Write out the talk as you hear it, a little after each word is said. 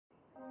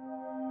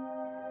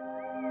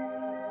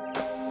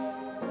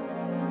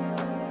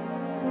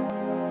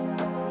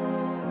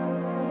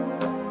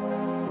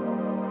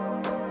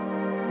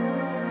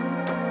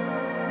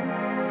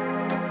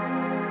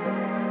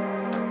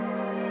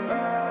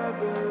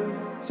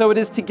So it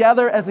is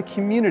together as a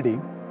community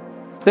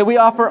that we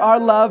offer our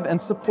love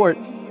and support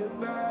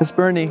as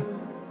Bernie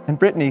and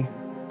Brittany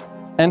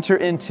enter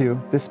into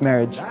this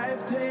marriage.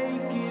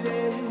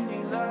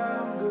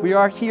 We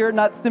are here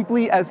not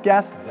simply as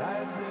guests,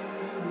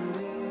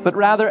 but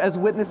rather as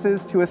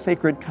witnesses to a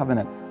sacred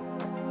covenant.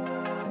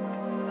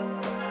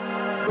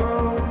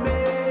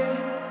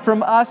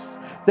 From us,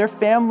 their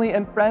family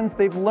and friends,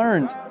 they've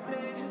learned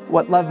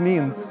what love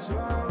means.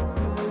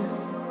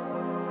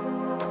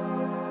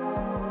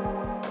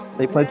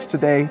 They pledge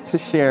today to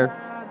share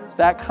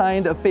that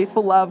kind of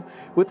faithful love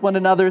with one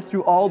another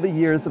through all the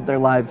years of their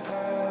lives.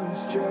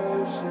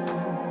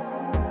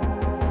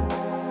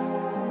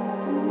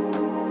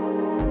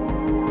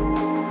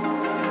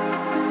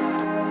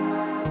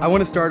 I want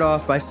to start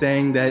off by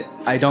saying that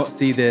I don't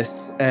see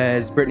this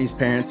as Brittany's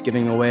parents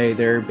giving away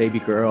their baby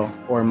girl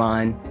or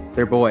mine,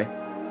 their boy,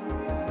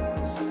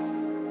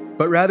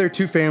 but rather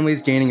two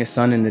families gaining a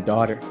son and a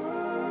daughter.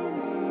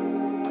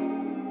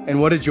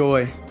 And what a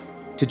joy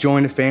to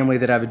join a family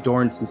that I've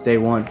adorned since day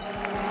one.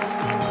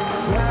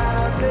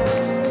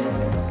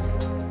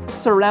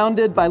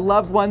 Surrounded by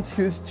loved ones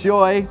whose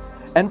joy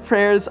and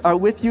prayers are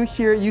with you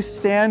here, you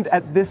stand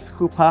at this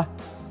chuppah,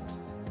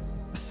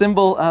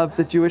 symbol of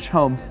the Jewish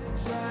home.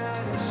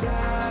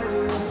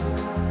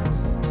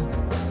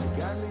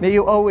 May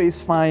you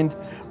always find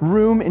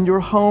room in your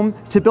home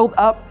to build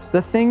up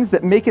the things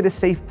that make it a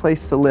safe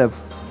place to live.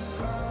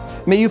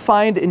 May you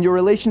find in your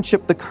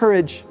relationship the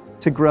courage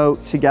to grow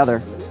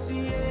together.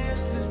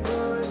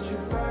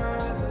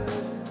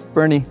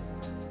 Bernie,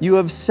 you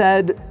have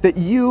said that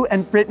you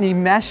and Brittany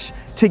mesh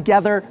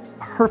together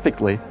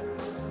perfectly.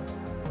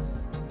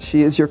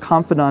 She is your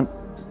confidant,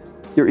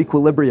 your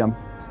equilibrium,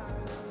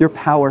 your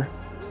power,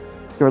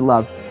 your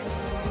love.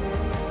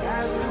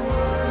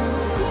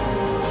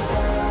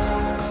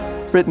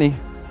 Brittany,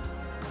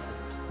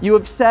 you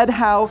have said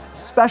how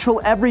special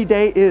every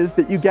day is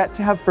that you get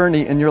to have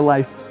Bernie in your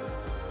life.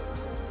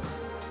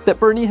 That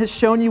Bernie has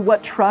shown you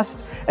what trust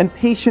and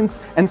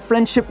patience and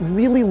friendship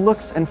really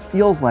looks and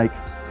feels like.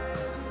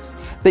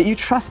 That you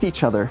trust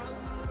each other,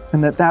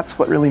 and that that's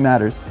what really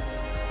matters.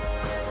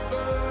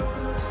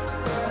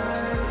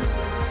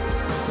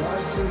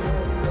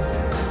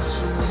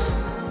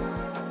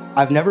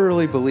 I've never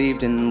really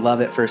believed in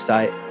love at first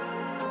sight,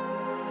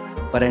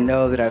 but I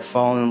know that I've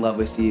fallen in love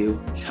with you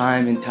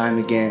time and time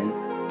again.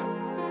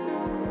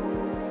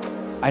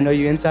 I know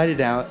you inside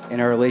and out,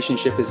 and our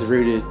relationship is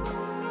rooted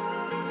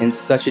in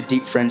such a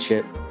deep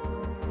friendship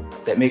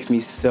that makes me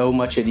so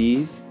much at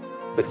ease,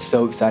 but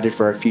so excited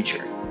for our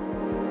future.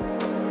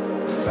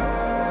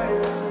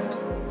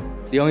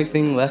 The only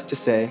thing left to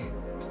say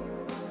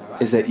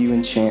is that you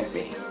enchant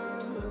me,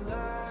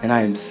 and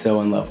I am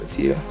so in love with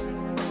you.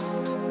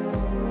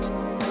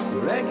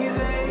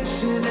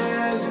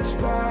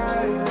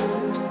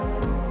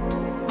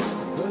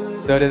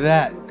 So to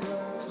that,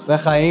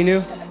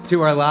 L'chainu,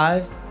 to our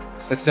lives,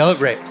 let's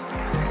celebrate.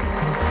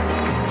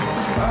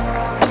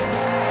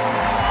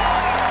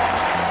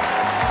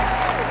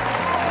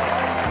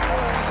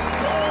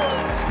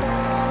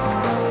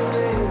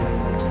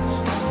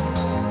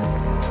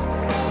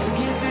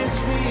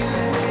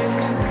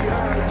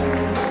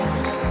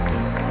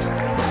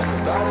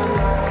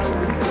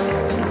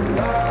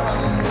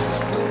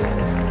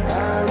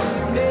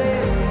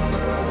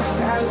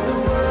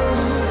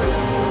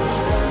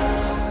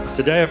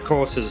 Today, of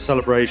course, is a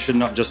celebration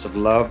not just of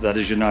love that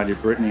has united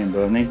Brittany and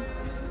Bernie,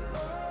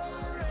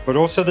 but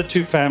also the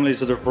two families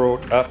that have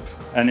brought up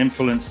and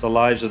influenced the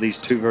lives of these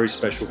two very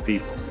special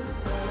people.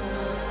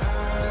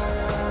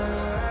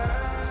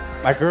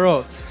 My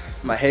girls,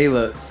 my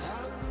halos,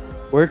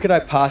 where could I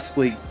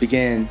possibly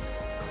begin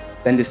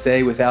than to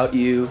say without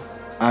you,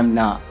 I'm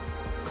not.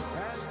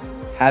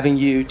 Having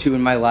you two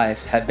in my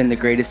life have been the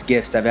greatest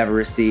gifts I've ever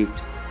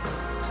received.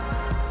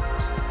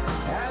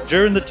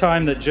 During the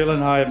time that Jill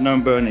and I have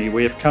known Bernie,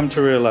 we have come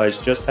to realize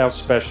just how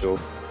special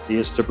he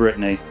is to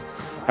Brittany,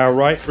 how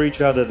right for each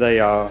other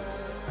they are,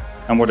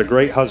 and what a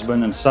great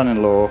husband and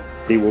son-in-law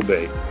he will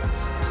be.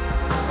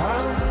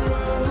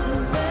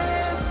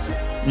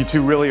 You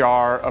two really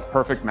are a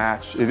perfect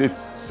match. It's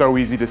so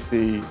easy to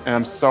see, and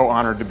I'm so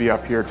honored to be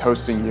up here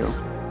toasting you.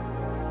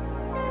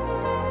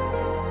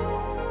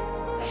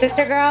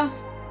 Sister girl,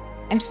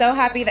 I'm so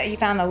happy that you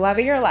found the love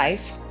of your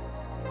life.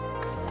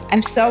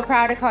 I'm so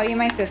proud to call you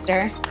my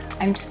sister.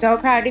 I'm so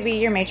proud to be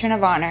your matron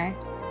of honor.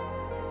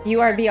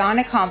 You are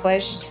beyond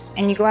accomplished,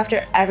 and you go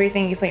after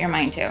everything you put your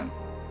mind to.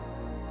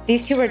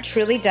 These two were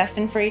truly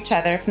destined for each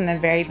other from the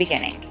very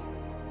beginning.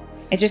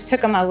 It just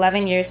took them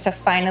 11 years to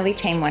finally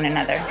tame one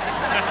another.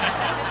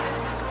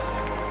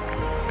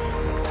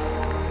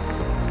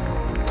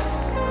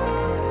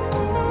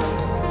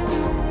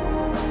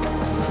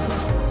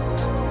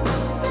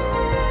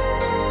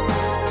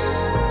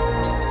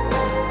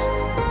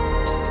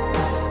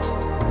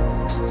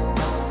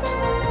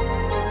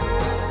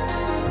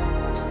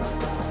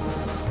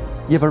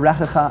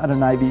 Yivarechecha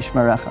Adonai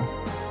v'yishmerecha.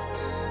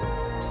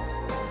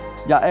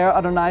 Ya'er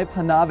Adonai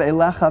panav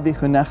elecha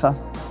v'chunecha.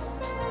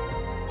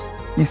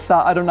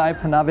 Yisa Adonai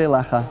panav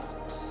elecha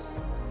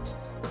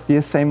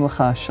Yasem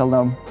L'cha,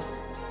 Shalom.